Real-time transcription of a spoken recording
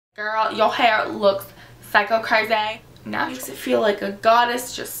Girl, your hair looks psycho crazy. Now makes it feel like a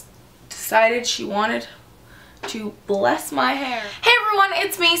goddess just decided she wanted to bless my hair. Hey everyone,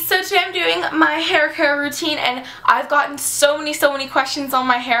 it's me. So today I'm doing my hair care routine and I've gotten so many questions on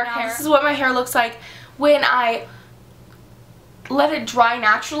my hair care. This is what my hair looks like when I let it dry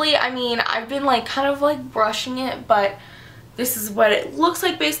naturally. I mean, I've been like kind of like brushing it, but this is what it looks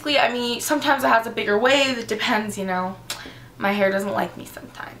like basically. I mean, sometimes it has a bigger wave. It depends, you know. My hair doesn't like me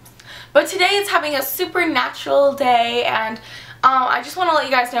sometimes. But today it's having a super natural day, and I just want to let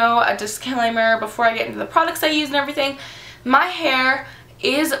you guys know a disclaimer before I get into the products I use and everything. My hair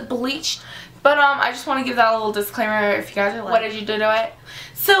is bleached, but I just want to give that a little disclaimer if you guys are like, what did you do to it?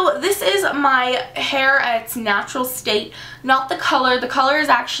 So this is my hair at its natural state, not the color. The color is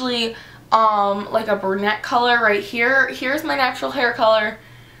actually like a brunette color right here. Here's my natural hair color.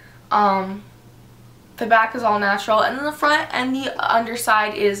 The back is all natural, and then the front and the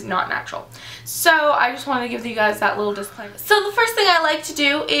underside is not natural. So I just wanted to give you guys that little disclaimer. So the first thing I like to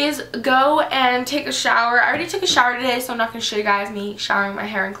do is go and take a shower. I already took a shower today, so I'm not going to show you guys me showering my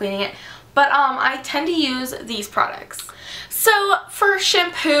hair and cleaning it. But I tend to use these products. So for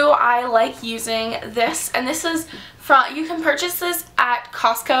shampoo, I like using this, and this is from, you can purchase this at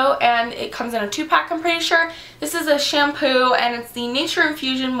Costco, and it comes in a 2-pack, I'm pretty sure. This is a shampoo, and it's the Nature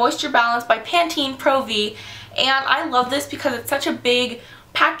Infusion Moisture Balance by Pantene Pro V, and I love this because it's such a big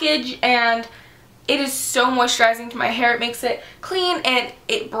package, and it is so moisturizing to my hair. It makes it clean, and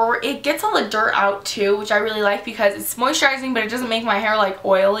it gets all the dirt out too, which I really like because it's moisturizing, but it doesn't make my hair like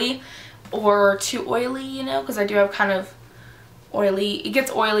oily or too oily, you know, because I do have kind of oily, it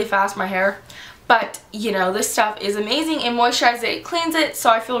gets oily fast, my hair. But, you know, this stuff is amazing. It moisturizes it, it cleans it, so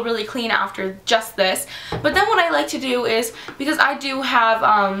I feel really clean after just this. But then what I like to do is, because I do have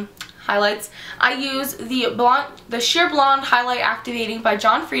highlights, I use the Sheer Blonde Highlight Activating by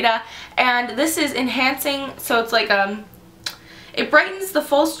John Frieda, and this is enhancing, so it's like, it brightens the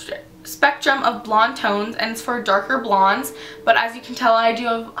full spectrum of blonde tones, and it's for darker blondes. But as you can tell, I do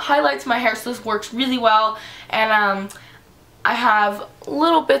have highlights in my hair, so this works really well. And I have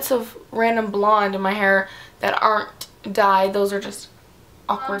little bits of random blonde in my hair that aren't dyed. Those are just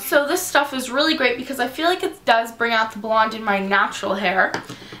awkward. So this stuff is really great because I feel like it does bring out the blonde in my natural hair.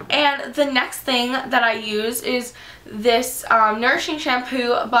 And the next thing that I use is this Nourishing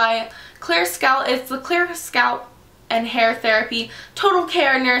Shampoo by Clear Scalp. It's the Clear Scalp and Hair Therapy Total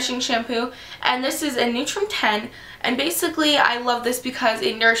Care Nourishing Shampoo, and this is a Nutrim 10, and basically I love this because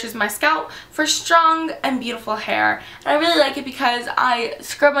it nourishes my scalp for strong and beautiful hair. And I really like it because I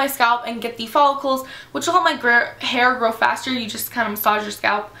scrub my scalp and get the follicles, which will help my hair grow faster. You just kind of massage your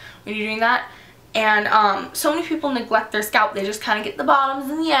scalp when you're doing that. And so many people neglect their scalp. They just kind of get the bottoms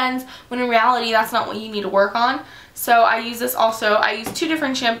and the ends, when in reality that's not what you need to work on. So I use this also. I use 3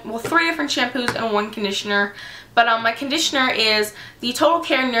 different shampoos and 1 conditioner. But my conditioner is the Total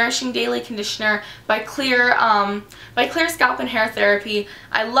Care Nourishing Daily Conditioner by Clear Scalp and Hair Therapy.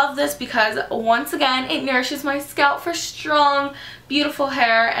 I love this because, once again, it nourishes my scalp for strong, beautiful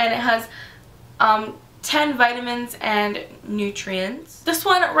hair, and it has 10 vitamins and nutrients. This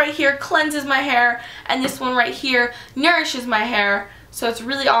one right here cleanses my hair, and this one right here nourishes my hair. So it's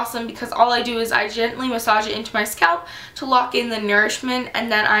really awesome because all I do is I gently massage it into my scalp to lock in the nourishment,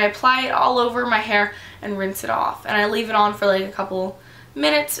 and then I apply it all over my hair and rinse it off. And I leave it on for like a couple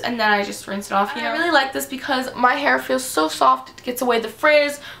minutes, and then I just rinse it off. You know? I really like this because my hair feels so soft. It gets away the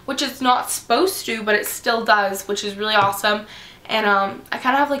frizz, which it's not supposed to, but it still does, which is really awesome. And I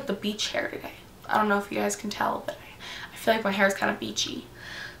kind of have like the beach hair today. I don't know if you guys can tell, but I feel like my hair is kind of beachy.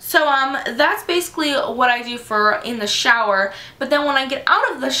 So that's basically what I do for in the shower. But then when I get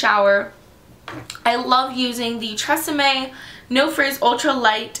out of the shower, I love using the Tresemme No Frizz Ultra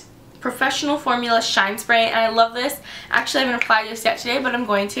Light Professional Formula Shine Spray, and I love this. Actually, I haven't applied this yet today, but I'm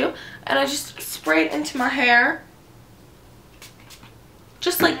going to. And I just spray it into my hair,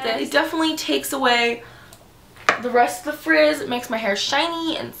 just like this. It definitely takes away the rest of the frizz. It makes my hair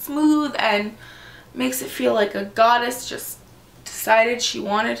shiny and smooth and makes it feel like a goddess just decided she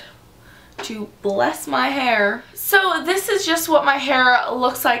wanted to bless my hair. So this is just what my hair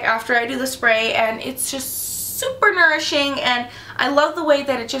looks like after I do the spray, and it's just super nourishing, and I love the way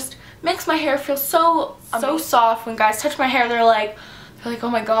that it just makes my hair feel so soft. When guys touch my hair, they're like, oh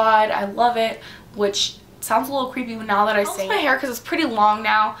my god, I love it, which sounds a little creepy now that I say my hair because it's pretty long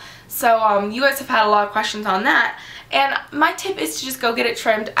now. So you guys have had a lot of questions on that, and my tip is to just go get it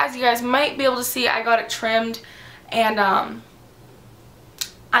trimmed. As you guys might be able to see, I got it trimmed, and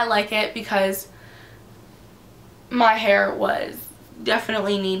I like it because my hair was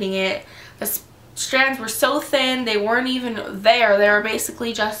definitely needing it. The strands were so thin, they weren't even there. They were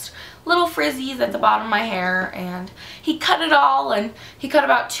basically just little frizzies at the bottom of my hair, and he cut it all, and he cut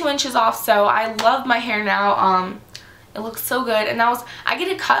about 2 inches off, so I love my hair now. It looks so good, and I get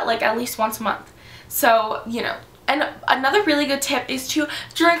it cut like at least once a month. So, you know. And another really good tip is to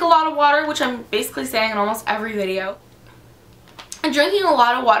drink a lot of water, which I'm basically saying in almost every video. And drinking a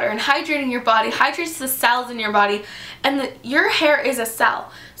lot of water and hydrating your body hydrates the cells in your body, and your hair is a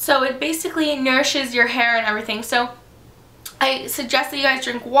cell. So it basically nourishes your hair and everything. So I suggest that you guys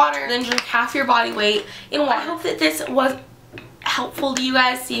drink water, then drink half your body weight in water. I hope that this was helpful to you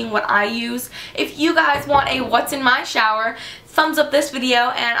guys seeing what I use. If you guys want a what's in my shower, thumbs up this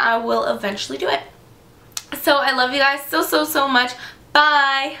video and I will eventually do it. So I love you guys so much.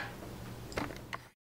 Bye!